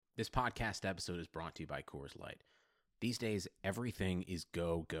This podcast episode is brought to you by Coors Light. These days, everything is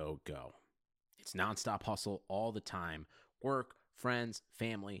go, go, go. It's nonstop hustle all the time. Work, friends,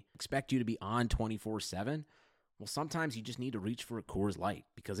 family expect you to be on 24/7. Well, sometimes you just need to reach for a Coors Light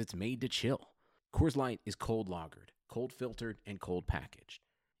because it's made to chill. Coors Light is cold lagered, cold filtered, and cold packaged.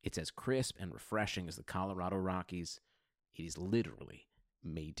 It's as crisp and refreshing as the Colorado Rockies. It is literally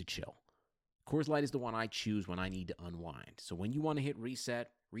made to chill. Coors Light is the one I choose when I need to unwind. So when you want to hit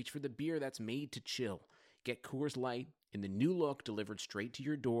reset, reach for the beer that's made to chill. Get Coors Light in the new look delivered straight to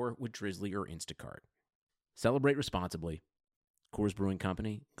your door with Drizzly or Instacart. Celebrate responsibly. Coors Brewing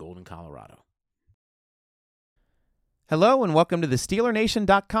Company, Golden, Colorado. Hello and welcome to the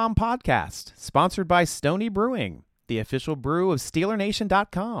SteelerNation.com podcast, sponsored by Stony Brewing, the official brew of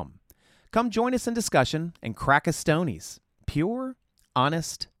SteelerNation.com. Come join us in discussion and crack a Stoney's, pure,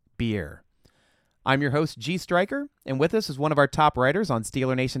 honest beer. I'm your host, G. Stryker, and with us is one of our top writers on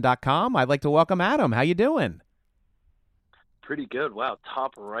SteelerNation.com. I'd like to welcome Adam. How you doing? Pretty good. Wow,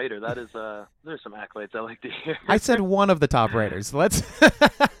 top writer. That is, there's some accolades I like to hear. I said one of the top writers. Let's.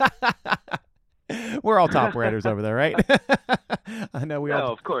 We're all top writers over there, right? I know we all.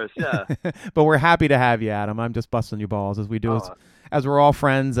 Oh, of course, yeah. But we're happy to have you, Adam. I'm just busting your balls as we do, as we're all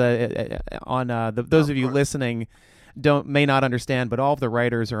friends. Those of you listening may not understand, but all of the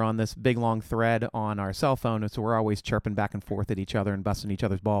writers are on this big long thread on our cell phone, so we're always chirping back and forth at each other and busting each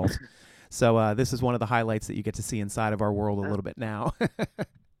other's balls. So this is one of the highlights that you get to see inside of our world a little bit now.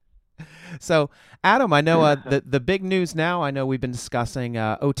 So, Adam, I know the big news now, I know we've been discussing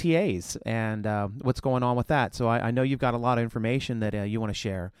OTAs and what's going on with that. So I know you've got a lot of information that you want to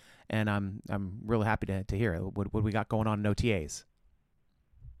share, and I'm really happy to hear it. What we got going on in OTAs?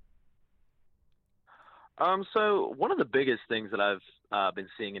 So one of the biggest things that I've been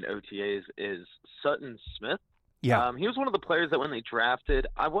seeing in OTAs is Sutton Smith. Yeah. He was one of the players that when they drafted,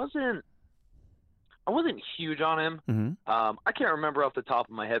 I wasn't huge on him. Mm-hmm. I can't remember off the top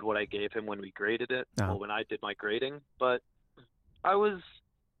of my head what I gave him when we graded it, Uh-huh. or when I did my grading, but I was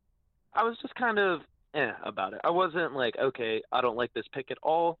just kind of about it. I wasn't like, okay, I don't like this pick at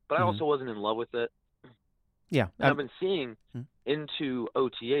all, but I also wasn't in love with it. Yeah. And I've been seeing into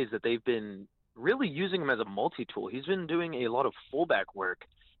OTAs that they've been really using him as a multi-tool. He's been doing a lot of fullback work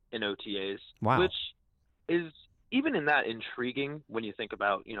in OTAs, Wow. which is even in that intriguing when you think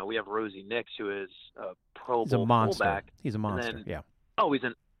about, we have Rosie Nix, who is a Pro He's a Bowl monster. fullback. He's a monster. then- Yeah. Oh, he's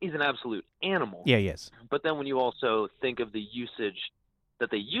an absolute animal. Yeah, he is. But then when you also think of the usage that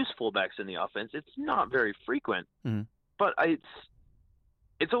they use fullbacks in the offense, it's not very frequent. Mhm. But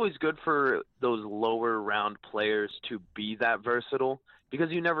it's always good for those lower round players to be that versatile, because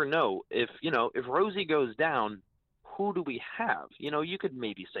you never know if Rosie goes down, who do we have? You could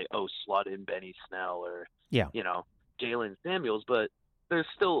maybe say, slot in Benny Snell or Jalen Samuels, but there's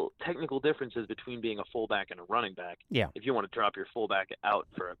still technical differences between being a fullback and a running back. Yeah. If you want to drop your fullback out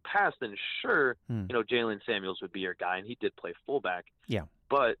for a pass, then sure, Jalen Samuels would be your guy, and he did play fullback. Yeah.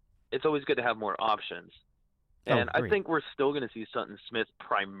 But it's always good to have more options. And I agreed. think we're still going to see Sutton Smith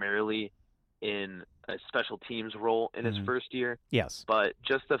primarily in a special teams role in his first year. Yes. But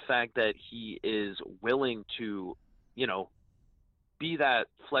just the fact that he is willing to, be that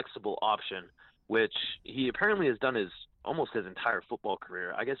flexible option, which he apparently has done almost his entire football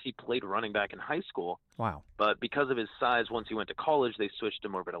career. I guess he played running back in high school. Wow. But because of his size, once he went to college, they switched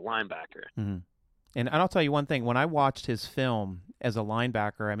him over to linebacker. Mm-hmm. And I'll tell you one thing. When I watched his film as a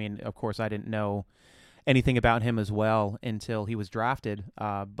linebacker, I mean, of course, I didn't know anything about him as well until he was drafted.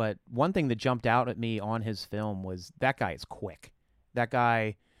 But one thing that jumped out at me on his film was that guy is quick. That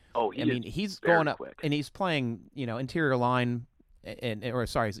guy, he's going up quick. And he's playing, interior line,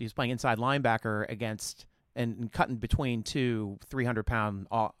 he's playing inside linebacker against and cutting between two 300-pound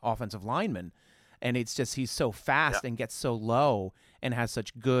offensive linemen. And it's just he's so fast and gets so low and has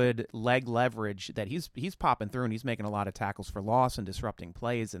such good leg leverage that he's popping through and he's making a lot of tackles for loss and disrupting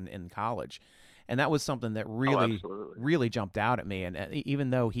plays in college. And that was something that really jumped out at me. And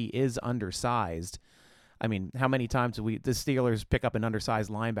even though he is undersized, I mean, how many times do the Steelers pick up an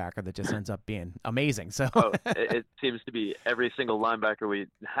undersized linebacker that just ends up being amazing? So it seems to be every single linebacker we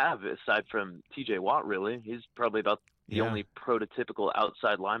have, aside from T.J. Watt, really. He's probably about the only prototypical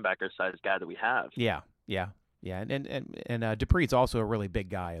outside linebacker size guy that we have. Yeah. And Dupree's also a really big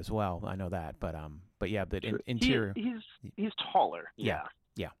guy as well. I know that, but interior, he's taller. Yeah.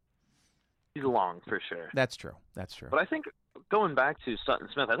 He's long for sure. That's true. But I think going back to Sutton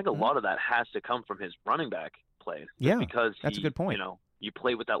Smith, I think a lot of that has to come from his running back play. Yeah, because that's a good point. You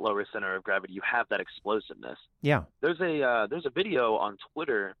play with that lower center of gravity. You have that explosiveness. Yeah. There's a video on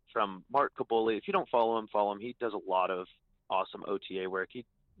Twitter from Mark Kaboli. If you don't follow him. He does a lot of awesome OTA work. He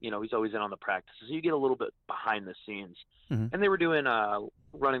he's always in on the practices. So you get a little bit behind the scenes. Mm-hmm. And they were doing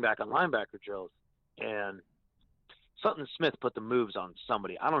running back and linebacker drills, and Sutton Smith put the moves on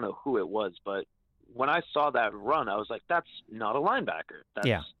somebody. I don't know who it was, but when I saw that run, I was like, that's not a linebacker.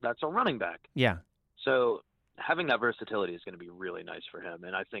 That's a running back. Yeah. So having that versatility is going to be really nice for him.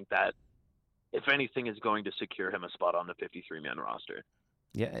 And I think that, if anything, is going to secure him a spot on the 53-man roster.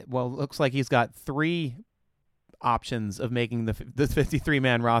 Yeah, well, it looks like he's got 3 options of making the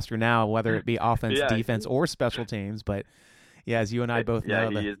 53-man roster now, whether it be offense, defense, or special teams. But yeah, as you and I both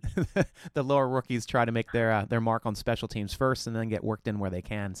know, the lower rookies try to make their mark on special teams first, and then get worked in where they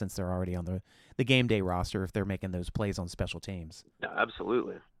can, since they're already on the game day roster if they're making those plays on special teams. Yeah,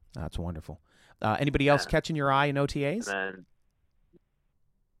 absolutely. That's wonderful. Anybody else catching your eye in OTAs?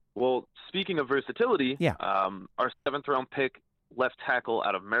 Well, speaking of versatility, yeah. Our 7th-round pick, left tackle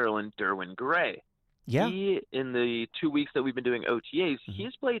out of Maryland, Derwin Gray. Yeah. He, in the 2 weeks that we've been doing OTAs,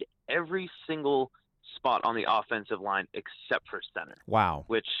 he's played every single spot on the offensive line except for center. Wow.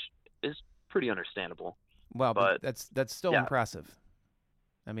 Which is pretty understandable. Well, but that's still impressive.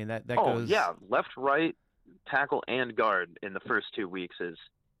 I mean, that goes... yeah. Left, right, tackle, and guard in the first 2 weeks is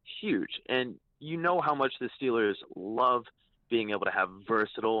huge. And you know how much the Steelers love being able to have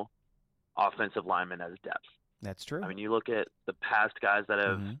versatile offensive linemen as depth. That's true. I mean, you look at the past guys that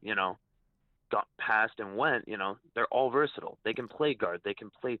have, got past and went, they're all versatile. They can play guard. They can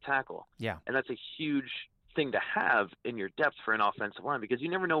play tackle. Yeah. And that's a huge thing to have in your depth for an offensive line, because you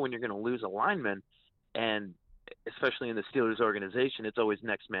never know when you're going to lose a lineman. And especially in the Steelers organization, it's always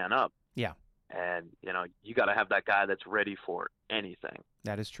next man up. Yeah. And, you got to have that guy that's ready for anything.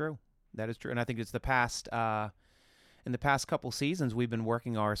 That is true. That is true. And I think it's in the past couple seasons, we've been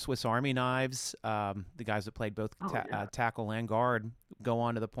working our Swiss Army knives. The guys that played both tackle and guard go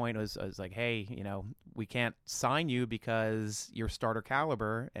on to the point was like, hey, we can't sign you because you're starter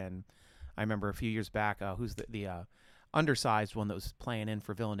caliber. And I remember a few years back, who's the undersized one that was playing in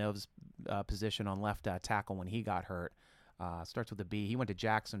for Villanova's position on left tackle when he got hurt. Starts with a B. He went to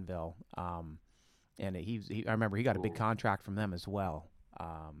Jacksonville, and I remember he got a big contract from them as well.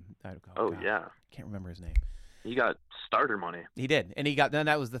 Yeah. Can't remember his name. He got starter money. He did, and then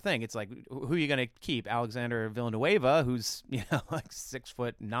that was the thing. It's like, who are you going to keep? Alexander Villanueva, who's like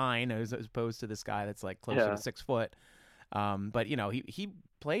 6'9", as opposed to this guy that's like closer to 6 foot. But he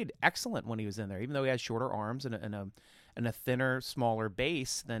played excellent when he was in there, even though he had shorter arms and a thinner, smaller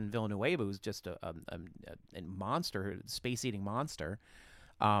base than Villanueva, who's just a monster, space-eating monster.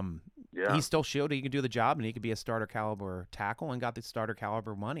 He still showed he could do the job, and he could be a starter caliber tackle, and got the starter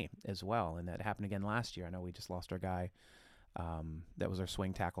caliber money as well. And that happened again last year. I know we just lost our guy that was our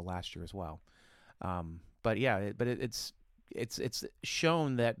swing tackle last year as well. It's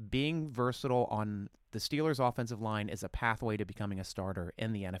shown that being versatile on the Steelers' offensive line is a pathway to becoming a starter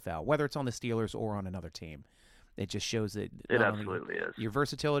in the NFL, whether it's on the Steelers or on another team. It just shows that it absolutely is. Your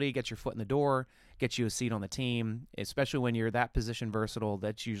versatility gets your foot in the door, gets you a seat on the team, especially when you're that position versatile.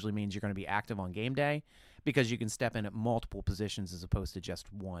 That usually means you're going to be active on game day, because you can step in at multiple positions as opposed to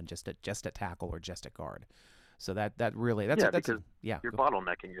just one, just at tackle or just at guard. So you're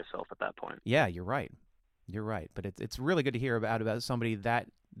bottlenecking yourself at that point. Yeah, you're right. You're right. But it's really good to hear about somebody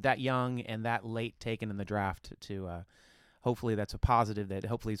that young and that late taken in the draft to hopefully that's a positive, that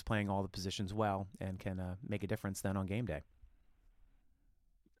hopefully he's playing all the positions well and can make a difference then on game day.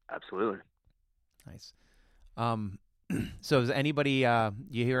 Absolutely. Nice. So is anybody,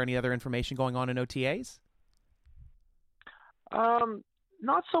 you hear any other information going on in OTAs?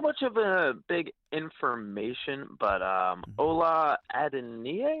 Not so much of a big information, but Ola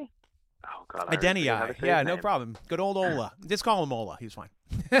Adeniyi. Oh God, Adeniyi. Yeah, no problem. Good old Ola. Just call him Ola. He's fine.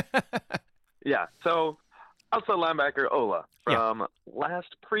 Yeah. So outside linebacker Ola from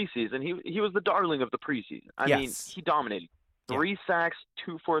last preseason, he was the darling of the preseason. I mean, he dominated. 3 sacks,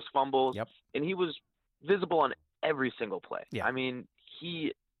 2 forced fumbles, and he was visible on every single play. Yeah. I mean,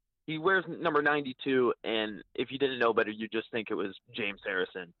 he wears number 92, and if you didn't know better, you just think it was James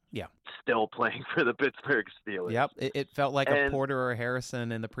Harrison. Yeah. Still playing for the Pittsburgh Steelers. Yep. It felt like a Porter or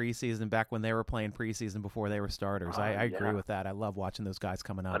Harrison in the preseason back when they were playing preseason before they were starters. I agree with that. I love watching those guys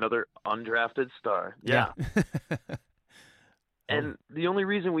coming up. Another undrafted star. Yeah. And the only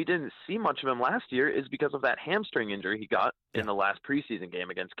reason we didn't see much of him last year is because of that hamstring injury he got in the last preseason game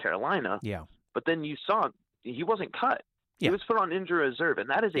against Carolina. Yeah. But then you saw he wasn't cut. He was put on injury reserve, and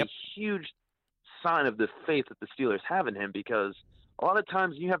that is a huge sign of the faith that the Steelers have in him, because a lot of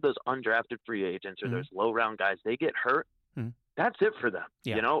times you have those undrafted free agents or those low-round guys, they get hurt. That's it for them.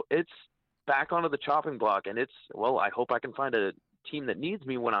 Yeah. It's back onto the chopping block, and I hope I can find a team that needs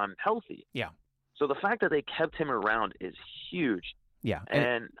me when I'm healthy. Yeah. So the fact that they kept him around is huge. Yeah,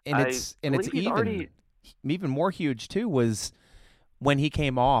 and it's even more huge too was when he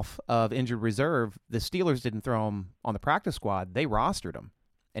came off of injured reserve, the Steelers didn't throw him on the practice squad. They rostered him,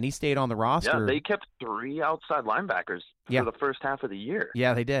 and he stayed on the roster. Yeah, they kept 3 outside linebackers for the first half of the year.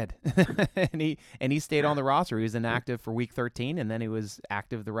 Yeah, they did. and he stayed on the roster. He was inactive for week 13, and then he was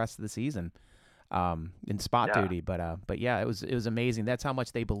active the rest of the season in spot duty. But yeah, it was amazing. That's how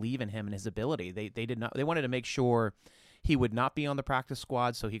much they believe in him and his ability. They wanted to make sure he would not be on the practice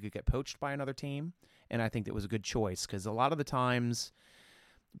squad so he could get poached by another team. And I think that was a good choice because a lot of the times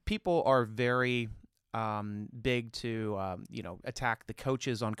people are very big to attack the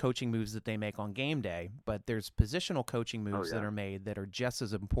coaches on coaching moves that they make on game day, but there's positional coaching moves that are made that are just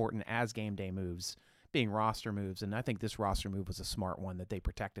as important as game day moves, being roster moves. And I think this roster move was a smart one that they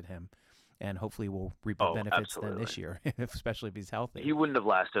protected him, and hopefully will reap the benefits then this year, especially if he's healthy. He wouldn't have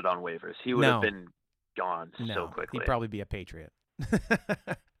lasted on waivers. He would have been gone so quickly. He'd probably be a Patriot.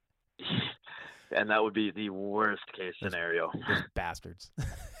 And that would be the worst case scenario. Those bastards.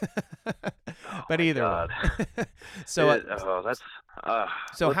 But either way. So let's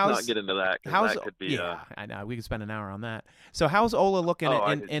not get into that. That could be. I know we could spend an hour on that. So how's Ola looking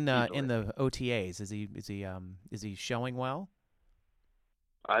in the OTAs? Is he showing well?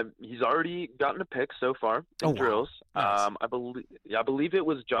 He's already gotten a pick so far in drills. Nice. I believe it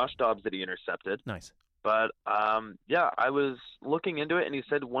was Josh Dobbs that he intercepted. Nice. But I was looking into it, and he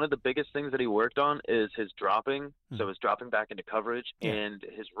said one of the biggest things that he worked on is his dropping, so his dropping back into coverage and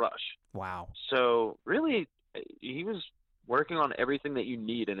his rush. Wow. So really, he was working on everything that you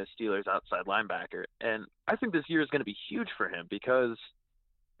need in a Steelers outside linebacker, and I think this year is going to be huge for him because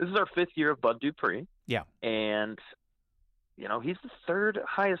this is our 5th year of Bud Dupree. Yeah. And he's the 3rd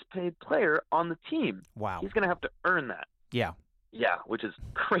highest paid player on the team. Wow. He's going to have to earn that. Yeah. Yeah, which is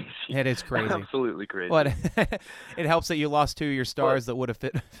crazy. It is crazy. Absolutely crazy. But it helps that you lost 2 of your stars that would have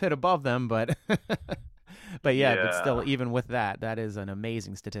fit above them, but but still, even with that is an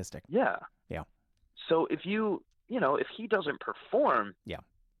amazing statistic. Yeah. Yeah. So if if he doesn't perform,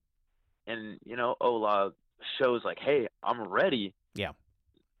 and Ola shows like, hey, I'm ready. Yeah.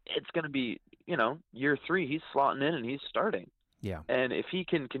 It's going to be year 3. He's slotting in and he's starting. Yeah. And if he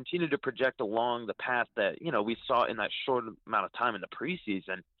can continue to project along the path that, we saw in that short amount of time in the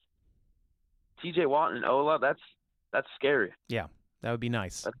preseason, TJ Watt and Ola, that's scary. Yeah, that would be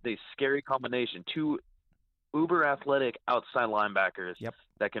nice. That's a scary combination. 2 uber athletic outside linebackers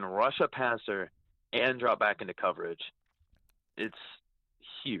that can rush a passer and drop back into coverage. It's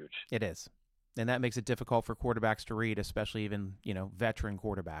huge. It is. And that makes it difficult for quarterbacks to read, especially even, veteran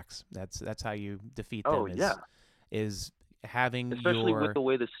quarterbacks. That's how you defeat them is having especially with the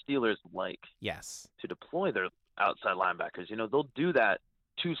way the Steelers like yes to deploy their outside linebackers. They'll do that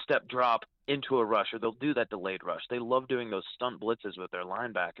 2-step drop into a rush, or they'll do that delayed rush. They love doing those stunt blitzes with their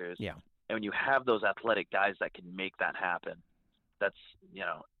linebackers. Yeah. And when you have those athletic guys that can make that happen, that's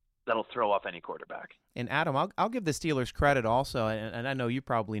that'll throw off any quarterback. And Adam, I'll give the Steelers credit also, and I know you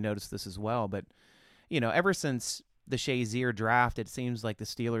probably noticed this as well, but ever since the Shazier draft, it seems like the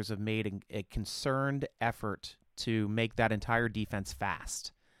Steelers have made a concerned effort to make that entire defense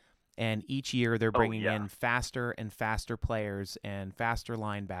fast. And each year they're bringing in faster and faster players and faster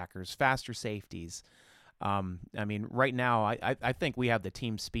linebackers, faster safeties. Right now, I think we have the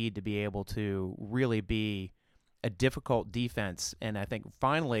team speed to be able to really be a difficult defense. And I think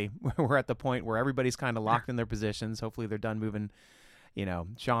finally we're at the point where everybody's kind of locked in their positions. Hopefully they're done moving,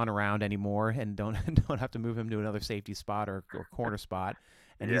 Sean around anymore and don't have to move him to another safety spot or corner spot.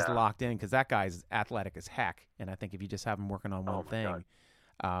 And he's locked in because that guy's athletic as heck. And I think if you just have him working on one thing,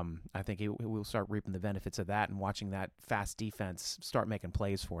 I think we'll start reaping the benefits of that and watching that fast defense start making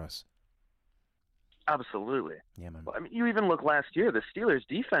plays for us. Absolutely. Yeah, man. Well, you even look last year, the Steelers'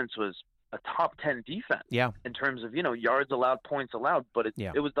 defense was a top 10 defense. Yeah. In terms of, yards allowed, points allowed, but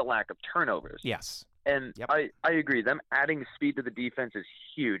it was the lack of turnovers. Yes. And I agree. Them adding speed to the defense is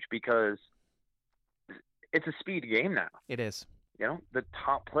huge because it's a speed game now. It is. The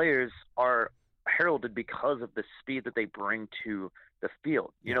top players are heralded because of the speed that they bring to the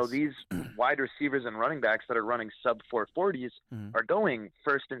field. These wide receivers and running backs that are running sub 440s are going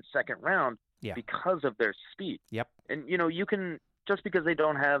first and second round because of their speed. Yep. And, you can, just because they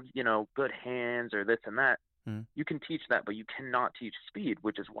don't have, good hands or this and that, you can teach that, but you cannot teach speed,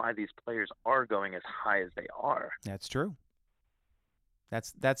 which is why these players are going as high as they are. That's true.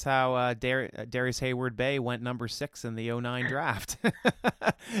 That's how Darius Hayward-Bay went number 6 in the 2009 draft.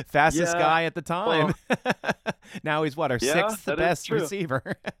 Fastest guy at the time. Well, now he's our 6th best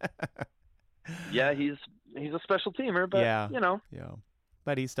receiver. He's a special teamer, but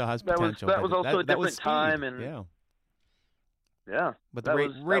but he still has potential. That was also a different time, and Yeah, But that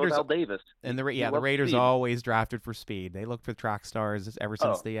was Raiders Al Davis. and the He loved Raiders speed. always drafted for speed. They looked for track stars ever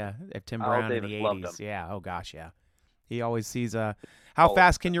since Oh, the Tim Al Brown in Davis the loved 80s. him. Yeah. Oh gosh, yeah. He always sees how Oh.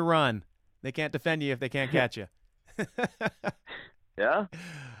 fast can you run? They can't defend you if they can't catch you. Yeah,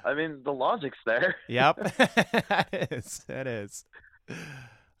 I mean the logic's there. Yep, that is.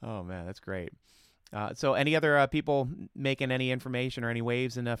 Oh man, that's great. So, any other people making any information or any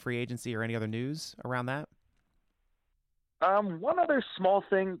waves in free agency or any other news around that? One other small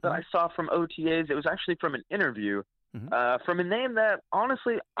thing that I saw from OTAs, it was actually from an interview from a name that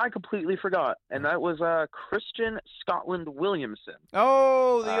honestly I completely forgot, and that was Christian Scotland Williamson.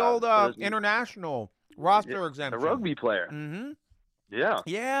 Oh, the old international roster exemption. The rugby player. Mm-hmm. Yeah.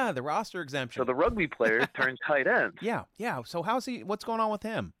 Yeah, the roster exemption. So the rugby player turned tight end. Yeah. So what's going on with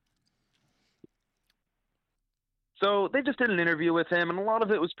him? So they just did an interview with him, and a lot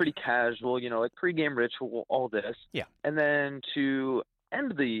of it was pretty casual, like pregame ritual, all this. Yeah. And then to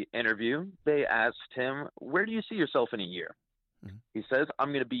end the interview, they asked him, where do you see yourself in a year? Mm-hmm. He says, I'm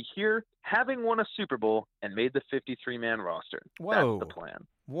going to be here having won a Super Bowl and made the 53-man roster. Whoa. That's the plan.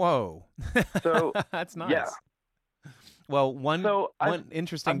 Whoa. So that's nice. Yeah. Well, one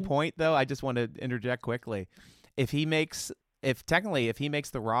interesting point, though, I just want to interject quickly. If he makes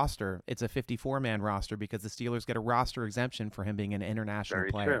the roster, it's a 54-man roster because the Steelers get a roster exemption for him being an international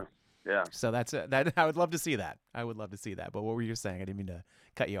player. Very true. Yeah. So that I would love to see that. But what were you saying? I didn't mean to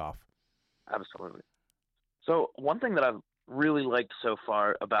cut you off. Absolutely. So one thing that I've really liked so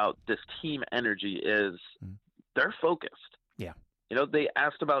far about this team energy is they're focused. Yeah. They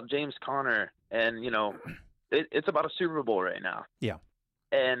asked about James Conner, and it's about a Super Bowl right now. Yeah.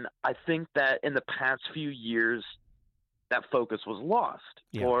 And I think that in the past few years, that focus was lost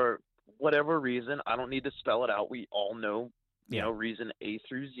for whatever reason. I don't need to spell it out. We all know, reason A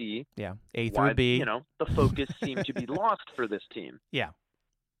through Z. Yeah. A through B. The focus seemed to be lost for this team. Yeah.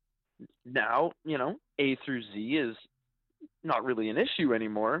 Now, A through Z is not really an issue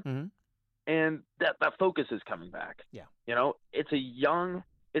anymore. Mm-hmm. And that focus is coming back. Yeah.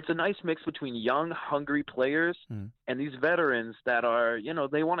 It's a nice mix between young, hungry players and these veterans that are,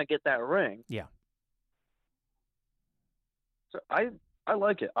 they want to get that ring. Yeah. So I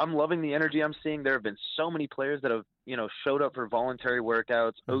like it. I'm loving the energy I'm seeing. There have been so many players that have, showed up for voluntary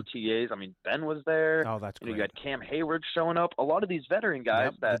workouts, OTAs. I mean, Ben was there. Oh, that's great. You got Cam Hayward showing up. A lot of these veteran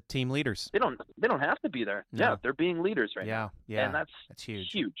guys that the team leaders. They don't have to be there. No. Yeah, they're being leaders right now. Yeah. And that's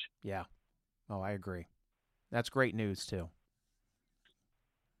huge. Huge. Yeah. Oh, I agree. That's great news too.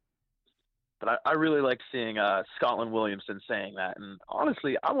 But I really like seeing Scotland Williamson saying that. And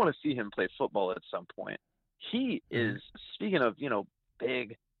honestly, I want to see him play football at some point. He is, speaking of,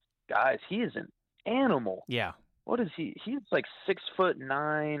 big guys, he is an animal. Yeah. What is he? He's like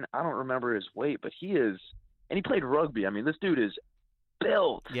 6'9". I don't remember his weight, but he is, and he played rugby. I mean, this dude is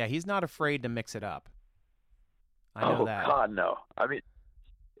built. Yeah, he's not afraid to mix it up. I know that. Oh, God, no. I mean,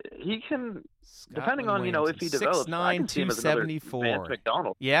 he can, depending on, if he develops, 6'9", I can see him as another 274. Vance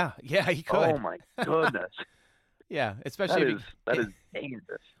McDonald. Yeah, he could. Oh, my goodness. Yeah, especially that is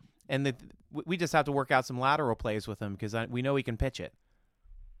dangerous. And we just have to work out some lateral plays with him because we know he can pitch it.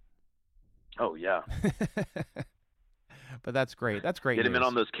 Oh, yeah. But that's great. That's great. Get him in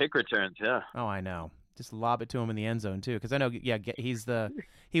on those kick returns, yeah. Oh, I know. Just lob it to him in the end zone too, because I know. Yeah,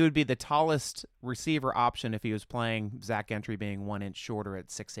 he would be the tallest receiver option if he was playing. Zach Gentry being 1 inch shorter at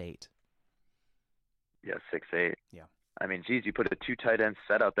 6'8". Yeah, 6'8". Yeah. I mean, geez, you put a 2 tight end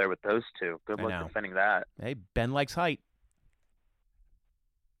set out there with those two. Good luck defending that. Hey, Ben likes height.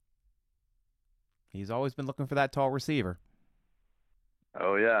 He's always been looking for that tall receiver.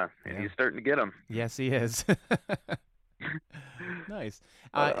 Oh, yeah. And he's starting to get them. Yes, he is. Nice.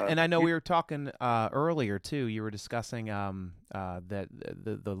 And I know we were talking earlier, too. You were discussing that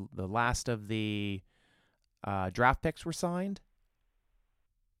the last of the draft picks were signed?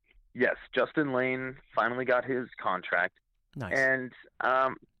 Yes. Justin Lane finally got his contract. Nice. And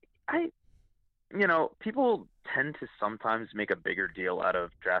people tend to sometimes make a bigger deal out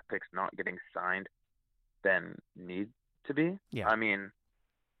of draft picks not getting signed than need to be. Yeah. I mean,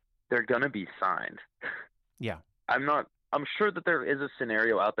 they're going to be signed. Yeah. I'm sure that there is a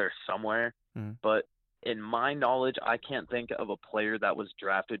scenario out there somewhere, but in my knowledge, I can't think of a player that was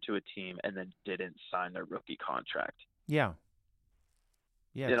drafted to a team and then didn't sign their rookie contract. Yeah.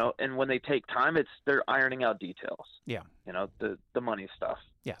 Yeah. And when they take time, they're ironing out details. Yeah. The money stuff.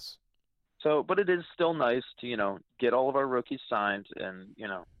 Yes. So, but it is still nice to, get all of our rookies signed and,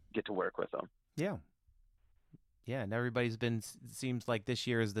 get to work with them. Yeah. Yeah. And everybody's seems like this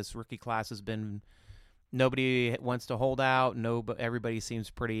rookie class has been Nobody wants to hold out. No, but everybody seems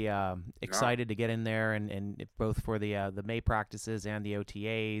pretty excited to get in there, and both for the May practices and the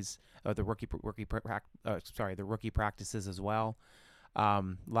OTAs, or the the rookie practices as well. A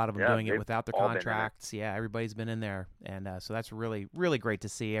lot of them doing it without the contracts. Yeah, everybody's been in there, and so that's really, really great to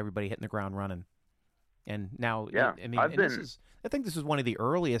see everybody hitting the ground running. And now, I mean, I think this is one of the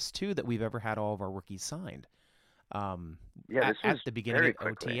earliest too that we've ever had all of our rookies signed. At the beginning of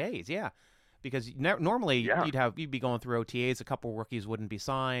OTAs, because normally you'd be going through OTAs. A couple rookies wouldn't be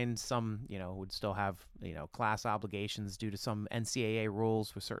signed. Some, would still have class obligations due to some NCAA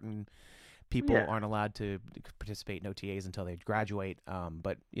rules for certain people aren't allowed to participate in OTAs until they graduate.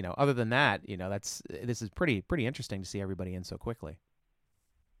 But other than that, this is pretty interesting to see everybody in so quickly.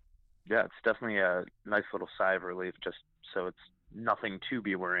 Yeah, it's definitely a nice little sigh of relief, just so it's nothing to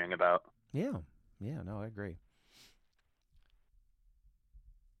be worrying about. Yeah, no, I agree.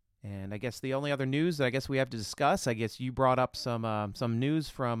 And I guess the only other news that I guess we have to discuss, I guess you brought up some news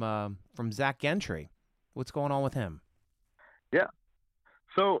from Zach Gentry. What's going on with him? Yeah.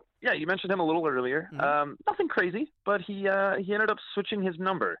 So you mentioned him a little earlier. Mm-hmm. Nothing crazy, but he ended up switching his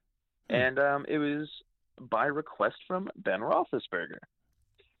number, and it was by request from Ben Roethlisberger.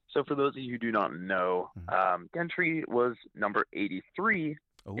 So for those of you who do not know, Gentry was number 83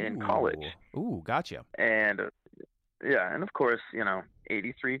 in college. Ooh, gotcha. And and of course,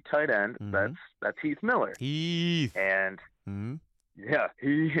 83 tight end. Mm-hmm. That's Heath Miller. And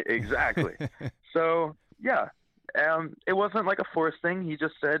exactly. So it wasn't like a forced thing. He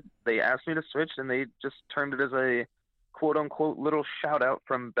just said they asked me to switch, and they just termed it as a quote unquote little shout out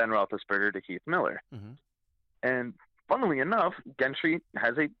from Ben Roethlisberger to Heath Miller. Mm-hmm. And funnily enough, Gentry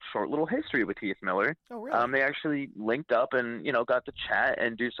has a short little history with Heath Miller. Oh, really? They actually linked up and, got to chat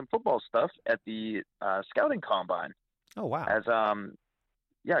and do some football stuff at the scouting combine. Oh, wow. As,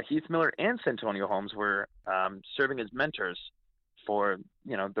 Heath Miller and Santonio Holmes were serving as mentors for,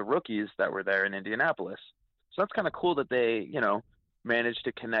 the rookies that were there in Indianapolis. So that's kind of cool that they, managed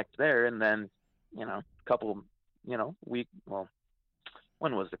to connect there. And then, a couple, when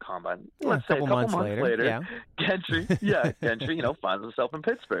was the combine? Let's say a couple months later Gentry, finds himself in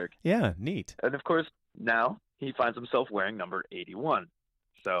Pittsburgh. Yeah, neat. And of course, now he finds himself wearing number 81.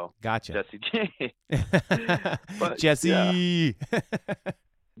 So gotcha. Jesse J. But, Jesse.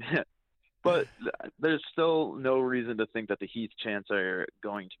 But there's still no reason to think that the Heath Chants are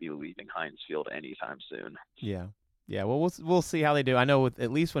going to be leaving Heinz Field anytime soon. Yeah. Yeah, well, we'll see how they do. I know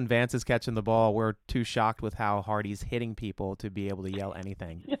at least when Vance is catching the ball, we're too shocked with how hard he's hitting people to be able to yell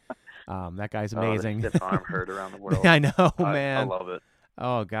anything. That guy's amazing. The stiff arm heard around the world. I know, man. I love it.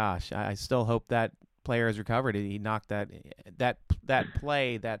 Oh gosh, I still hope that player has recovered. He knocked that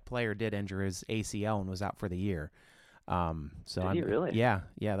play. That player did injure his ACL and was out for the year. So did he really? Yeah.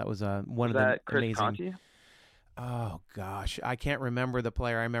 That was one of the Chris amazing. Conti? Oh gosh, I can't remember the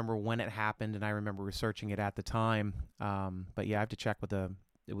player. I remember when it happened, and I remember researching it at the time. But yeah, I have to check with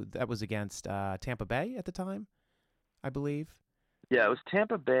that was against Tampa Bay at the time, I believe. Yeah, it was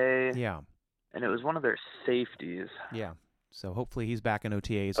Tampa Bay. Yeah, and it was one of their safeties. Yeah, so hopefully he's back in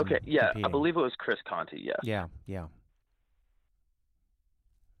OTAs. Okay, competing. I believe it was Chris Conti. Yes. Yeah.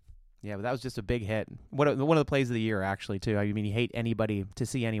 But that was just a big hit. One of the plays of the year, actually, too. I mean, you hate anybody to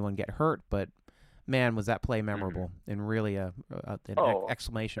see anyone get hurt, but man, was that play memorable and really an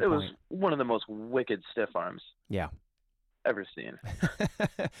exclamation point. It was one of the most wicked stiff arms ever seen.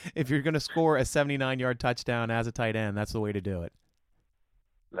 If you're going to score a 79-yard touchdown as a tight end, that's the way to do it.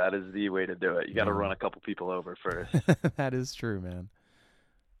 That is the way to do it. You got to run a couple people over first. That is true, man.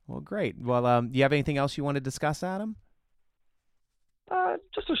 Well, great. Well, you have anything else you want to discuss, Adam?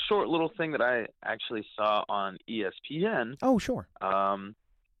 Just a short little thing that I actually saw on ESPN. Oh, sure.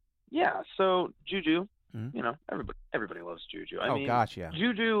 So Juju, everybody loves Juju. I mean, gosh, yeah.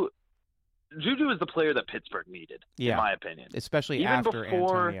 Juju is the player that Pittsburgh needed, in my opinion. Especially even after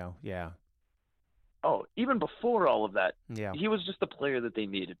Antonio, yeah. Oh, even before all of that, he was just the player that they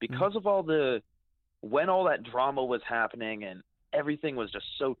needed because of when all that drama was happening and everything was just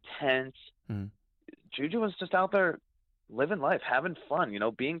so tense. Juju was just out there living life, having fun,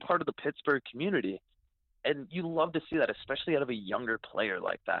 being part of the Pittsburgh community. And you love to see that, especially out of a younger player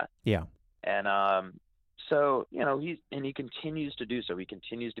like that. Yeah. And so, he continues to do so. He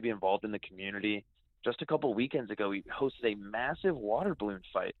continues to be involved in the community. Just a couple weekends ago, he hosted a massive water balloon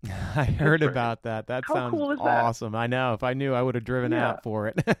fight. I heard about that. That sounds cool is awesome. That? I know. If I knew, I would have driven out for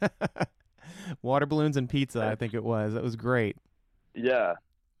it. Water balloons and pizza, I think it was. It was great. Yeah.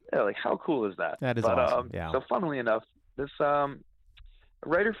 Like, how cool is that? That is awesome. Yeah. So, funnily enough, this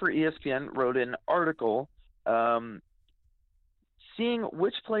writer for ESPN wrote an article seeing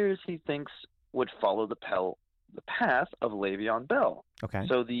which players he thinks would follow the path of Le'Veon Bell. Okay.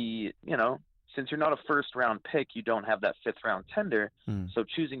 So since you're not a first-round pick, you don't have that fifth-round tender. So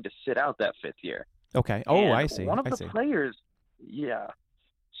choosing to sit out that 5th year. Okay. Oh, and I see. One of the players,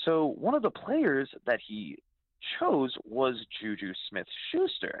 So one of the players that he chose was Juju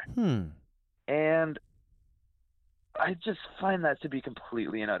Smith-Schuster. And I just find that to be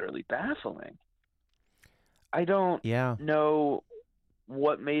completely and utterly baffling. I don't know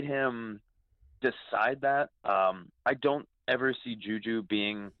what made him decide that. I don't ever see Juju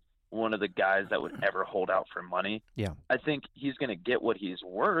being one of the guys that would ever hold out for money. Yeah. I think he's going to get what he's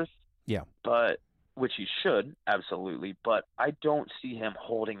worth. Yeah. Which he should, absolutely. But I don't see him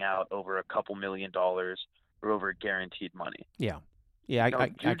holding out over a couple $1 million or over guaranteed money. Yeah. Yeah.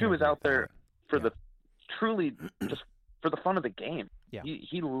 Juju is out there for truly just for the fun of the game. Yeah.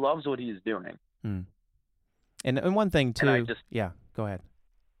 He loves what he's doing. And one thing too. Go ahead.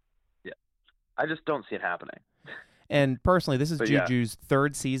 Yeah. I just don't see it happening. And personally, this is Juju's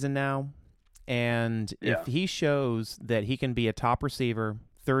 3rd season now. And if he shows that he can be a top receiver,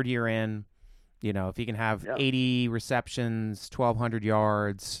 3rd year in, if he can have 80 receptions, 1,200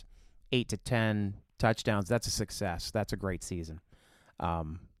 yards, 8 to 10 touchdowns, that's a success. That's a great season.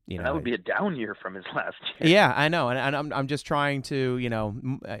 That would be a down year from his last year. Yeah, I know. And I'm just trying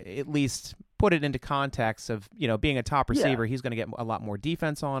to, at least put it into context of, being a top receiver, he's going to get a lot more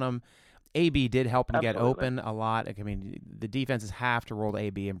defense on him. AB did help him get open a lot. I mean, the defenses have to roll to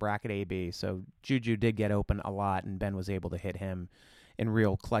AB and bracket AB, so Juju did get open a lot, and Ben was able to hit him in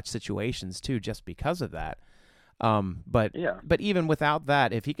real clutch situations too, just because of that. But even without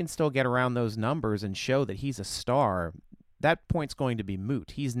that, if he can still get around those numbers and show that he's a star, that point's going to be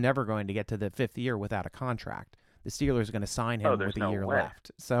moot. He's never going to get to the 5th year without a contract. The Steelers are going to sign him with a year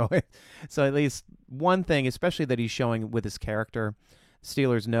left. So at least one thing, especially that he's showing with his character,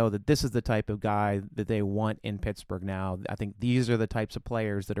 Steelers know that this is the type of guy that they want in Pittsburgh now. I think these are the types of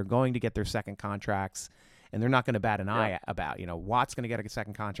players that are going to get their second contracts, and they're not going to bat an eye about. Watt's going to get a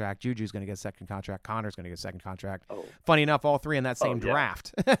second contract, Juju's going to get a second contract, Connor's going to get a second contract. Funny enough, all 3 in that same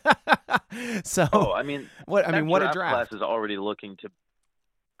draft. So, what a draft class is already looking to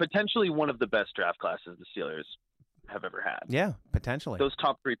potentially one of the best draft classes the Steelers have ever had. Yeah, potentially. Those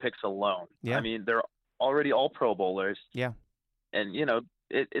top 3 picks alone. Yeah. They're already all Pro Bowlers. Yeah. And,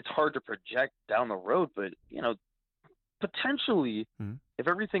 it's hard to project down the road, but, potentially, if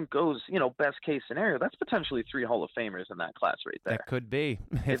everything goes, best case scenario, that's potentially 3 Hall of Famers in that class right there. That could be.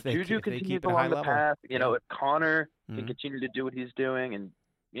 If Juju continues along the path, if Connor can continue to do what he's doing, and,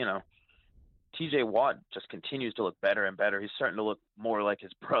 TJ Watt just continues to look better and better. He's starting to look more like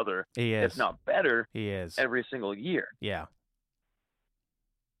his brother. He is. If not better. He is. Every single year. Yeah.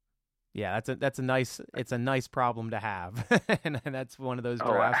 Yeah, it's a nice problem to have, and that's one of those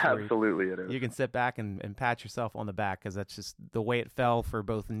drafts absolutely it is. You can sit back and pat yourself on the back, because that's just the way it fell for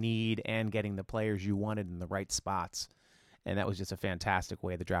both need and getting the players you wanted in the right spots, and that was just a fantastic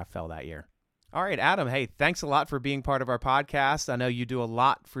way the draft fell that year. All right, Adam, hey, thanks a lot for being part of our podcast. I know you do a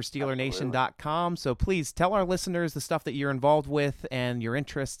lot for SteelerNation.com, so please tell our listeners the stuff that you're involved with and your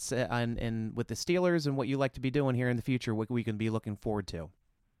interests in with the Steelers and what you like to be doing here in the future, what we can be looking forward to.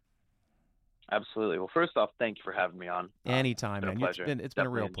 Absolutely. Well, first off, thank you for having me on. Anytime, man. It's been a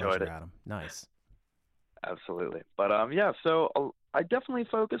real pleasure, it. Adam. Nice. Absolutely. But, so I definitely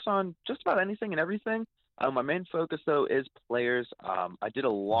focus on just about anything and everything. My main focus, though, is players. I did a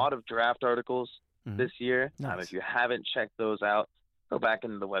lot of draft articles this year. Nice. If you haven't checked those out, go back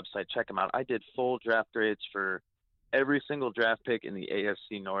into the website, check them out. I did full draft grades for every single draft pick in the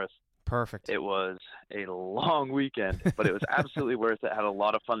AFC North. Perfect. It was a long weekend, but it was absolutely worth it. I had a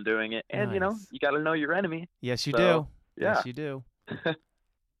lot of fun doing it. And, Nice. You got to know your enemy. Yes, you So, do. yeah. Yes, you do.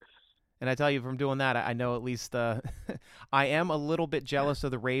 And I tell you, from doing that, I know at least I am a little bit jealous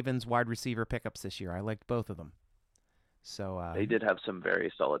of the Ravens wide receiver pickups this year. I liked both of them. So they did have some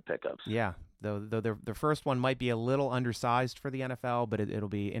very solid pickups. Yeah, though the first one might be a little undersized for the NFL, but it'll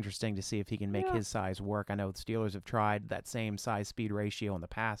be interesting to see if he can make his size work. I know the Steelers have tried that same size-speed ratio in the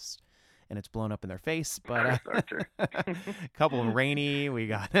past, and it's blown up in their face. But a couple of Rainey, we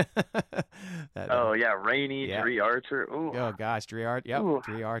got. Rainey, Dre Archer. Ooh. Oh gosh, Dre Archer. Yep,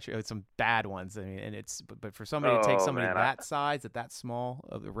 Dre Archer. It's some bad ones. I mean, and but for somebody to take somebody that size at that small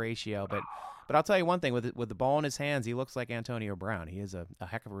of the ratio, but I'll tell you one thing: with the ball in his hands, he looks like Antonio Brown. He is a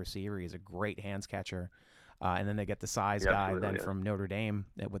heck of a receiver. He's a great hands catcher. And then they get the size guy from Notre Dame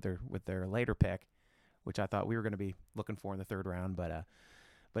with their later pick, which I thought we were going to be looking for in the 3rd round, but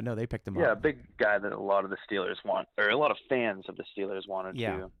no, they picked him up. Yeah, a big guy that a lot of the Steelers want, or a lot of fans of the Steelers wanted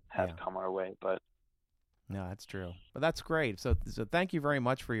to have come our way. But No, that's true. But that's great. So thank you very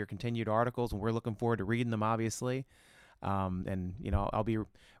much for your continued articles, and we're looking forward to reading them, obviously. And, I'll be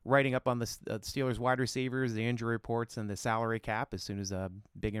writing up on the Steelers wide receivers, the injury reports, and the salary cap as soon as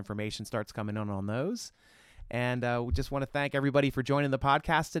big information starts coming on those. And we just want to thank everybody for joining the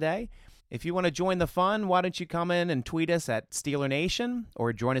podcast today. If you want to join the fun, why don't you come in and tweet us at Steeler Nation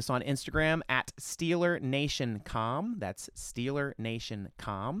or join us on Instagram at SteelerNationCom. That's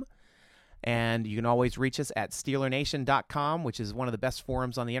SteelerNationCom. And you can always reach us at SteelerNation.com, which is one of the best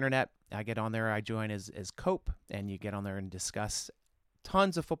forums on the internet. I get on there, I join as Cope, and you get on there and discuss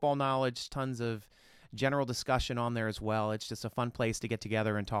tons of football knowledge, tons of general discussion on there as well. It's just a fun place to get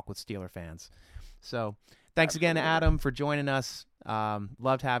together and talk with Steeler fans. So thanks again, Adam, for joining us.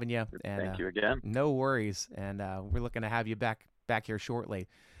 Loved having you. And, thank you again. No worries. And we're looking to have you back here shortly.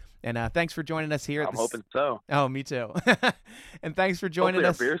 And thanks for joining us here. I'm hoping so. Oh, me too. And thanks for joining us.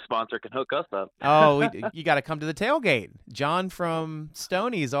 Hopefully our beer sponsor can hook us up. Oh, you got to come to the tailgate. John from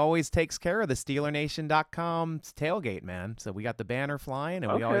Stoney's always takes care of the SteelerNation.com tailgate, man. So we got the banner flying,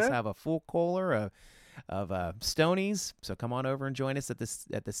 and we always have a full cooler of Stoney's. So come on over and join us at the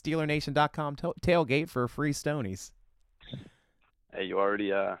SteelerNation.com tailgate for free Stoney's. Hey, you already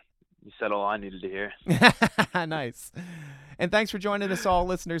you said all I needed to hear. Nice. And thanks for joining us all,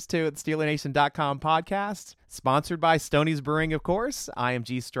 listeners, too, at the SteelerNation.com podcast, sponsored by Stoney's Brewing, of course. I am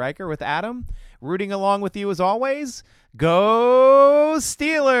G. Stryker with Adam, rooting along with you as always. Go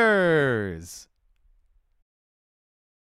Steelers!